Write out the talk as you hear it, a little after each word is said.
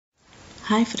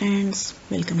Hi friends,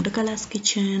 welcome to Kala's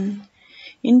Kitchen.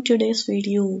 In today's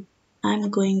video,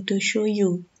 I'm going to show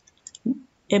you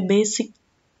a basic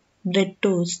bread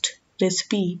toast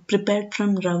recipe prepared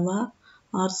from rava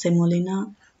or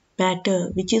semolina batter,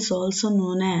 which is also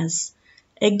known as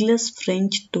eggless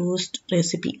French toast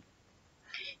recipe.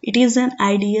 It is an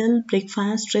ideal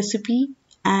breakfast recipe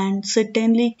and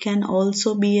certainly can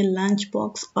also be a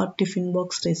lunchbox or tiffin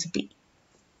box recipe.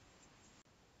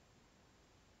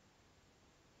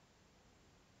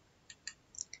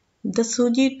 The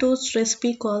suji toast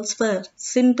recipe calls for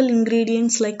simple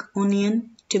ingredients like onion,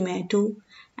 tomato,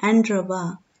 and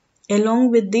rava.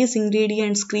 Along with these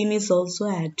ingredients, cream is also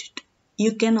added.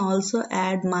 You can also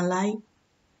add malai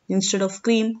instead of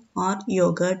cream or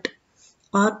yogurt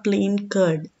or plain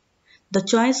curd. The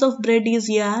choice of bread is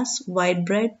yours: white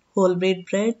bread, whole wheat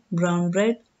bread, brown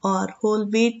bread, or whole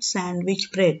wheat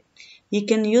sandwich bread. You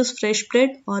can use fresh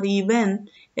bread or even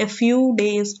a few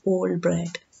days old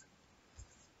bread.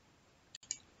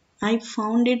 I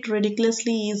found it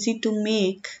ridiculously easy to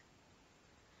make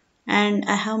and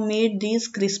I have made these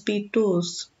crispy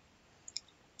toasts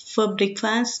for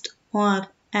breakfast or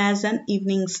as an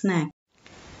evening snack.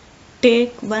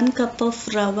 Take 1 cup of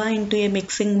rava into a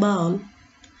mixing bowl.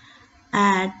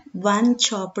 Add 1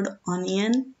 chopped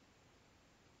onion,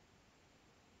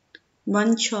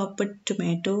 1 chopped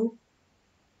tomato,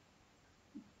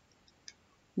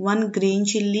 1 green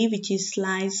chilli which is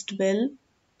sliced well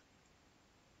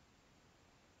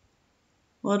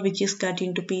or which is cut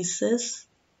into pieces,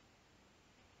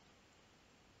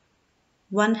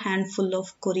 1 handful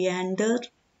of coriander,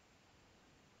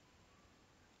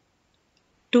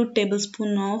 2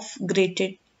 tablespoons of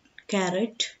grated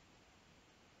carrot,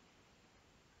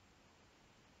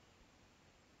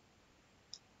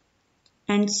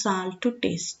 and salt to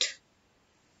taste.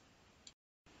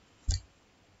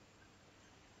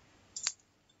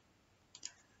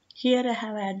 Here I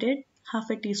have added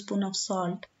half a teaspoon of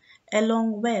salt along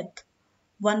with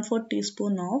 1/4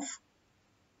 teaspoon of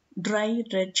dry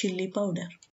red chilli powder.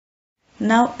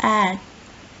 Now add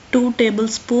 2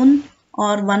 tablespoons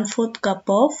or 1/4 cup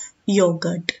of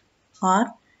yogurt or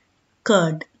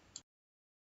curd.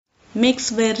 Mix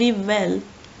very well,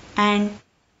 and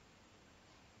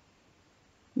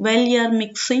while you are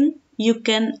mixing you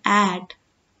can add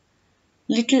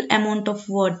little amount of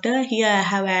water. Here I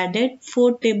have added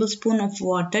 4 tablespoons of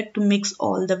water to mix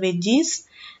all the veggies,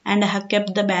 and I have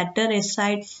kept the batter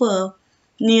aside for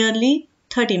nearly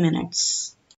 30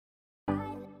 minutes.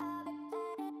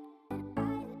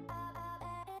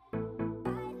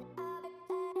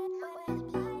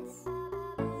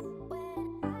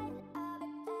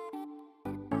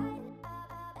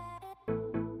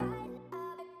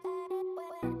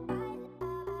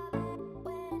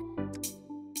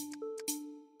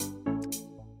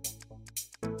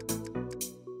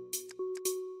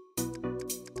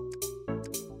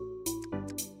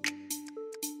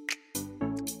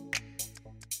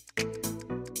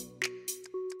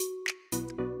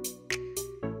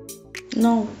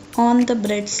 Now on the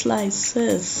bread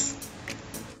slices,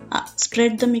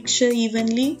 spread the mixture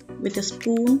evenly with a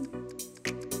spoon.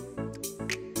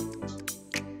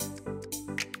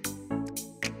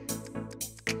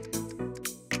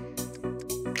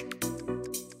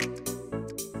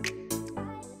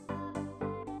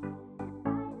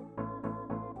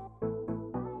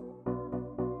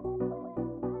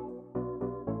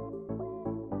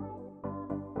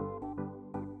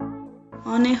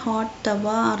 On a hot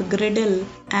tawa or griddle,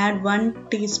 add 1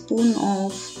 teaspoon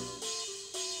of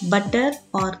butter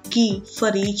or ghee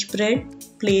for each bread.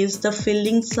 Place the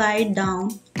filling side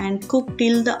down and cook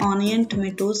till the onion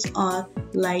tomatoes are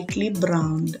lightly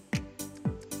browned.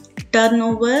 Turn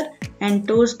over and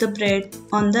toast the bread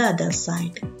on the other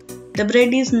side. The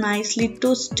bread is nicely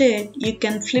toasted. You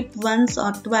can flip once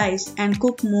or twice and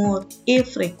cook more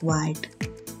if required.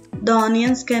 The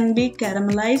onions can be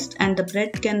caramelized and the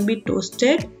bread can be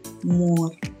toasted more.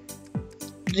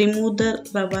 Remove the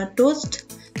rava toast,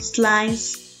 slice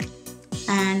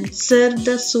and serve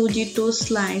the suji toast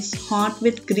slice hot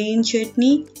with green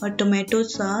chutney or tomato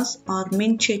sauce or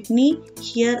mint chutney.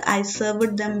 Here I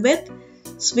served them with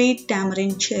sweet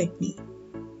tamarind chutney.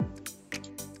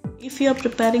 If you are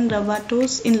preparing rava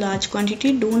toast in large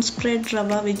quantity, don't spread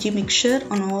rava veggie mixture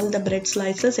on all the bread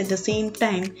slices at the same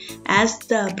time, as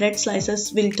the bread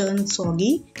slices will turn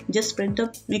soggy. Just spread the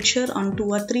mixture on 2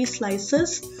 or 3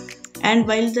 slices, and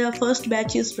while the first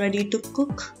batch is ready to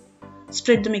cook,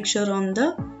 spread the mixture on the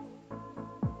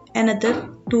another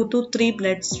 2 to 3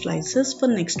 bread slices for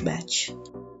next batch.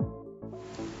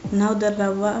 Now the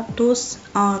rava toasts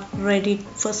are ready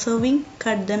for serving.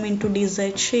 Cut them into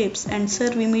desired shapes and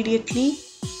serve immediately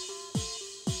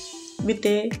with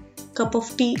a cup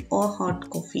of tea or hot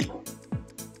coffee.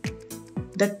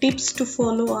 The tips to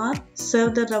follow are: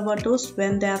 serve the rava toast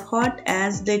when they are hot,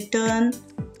 as they turn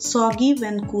soggy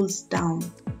when cools down.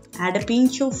 Add a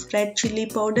pinch of red chili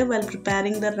powder while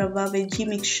preparing the rava veggie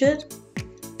mixture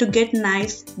to get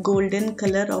nice golden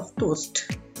color of toast.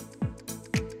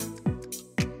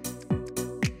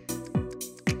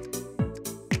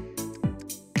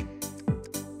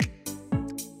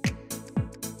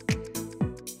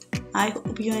 I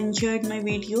hope you enjoyed my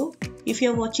video. If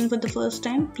you are watching for the first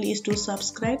time, please do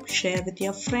subscribe, share with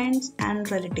your friends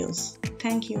and relatives.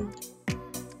 Thank you.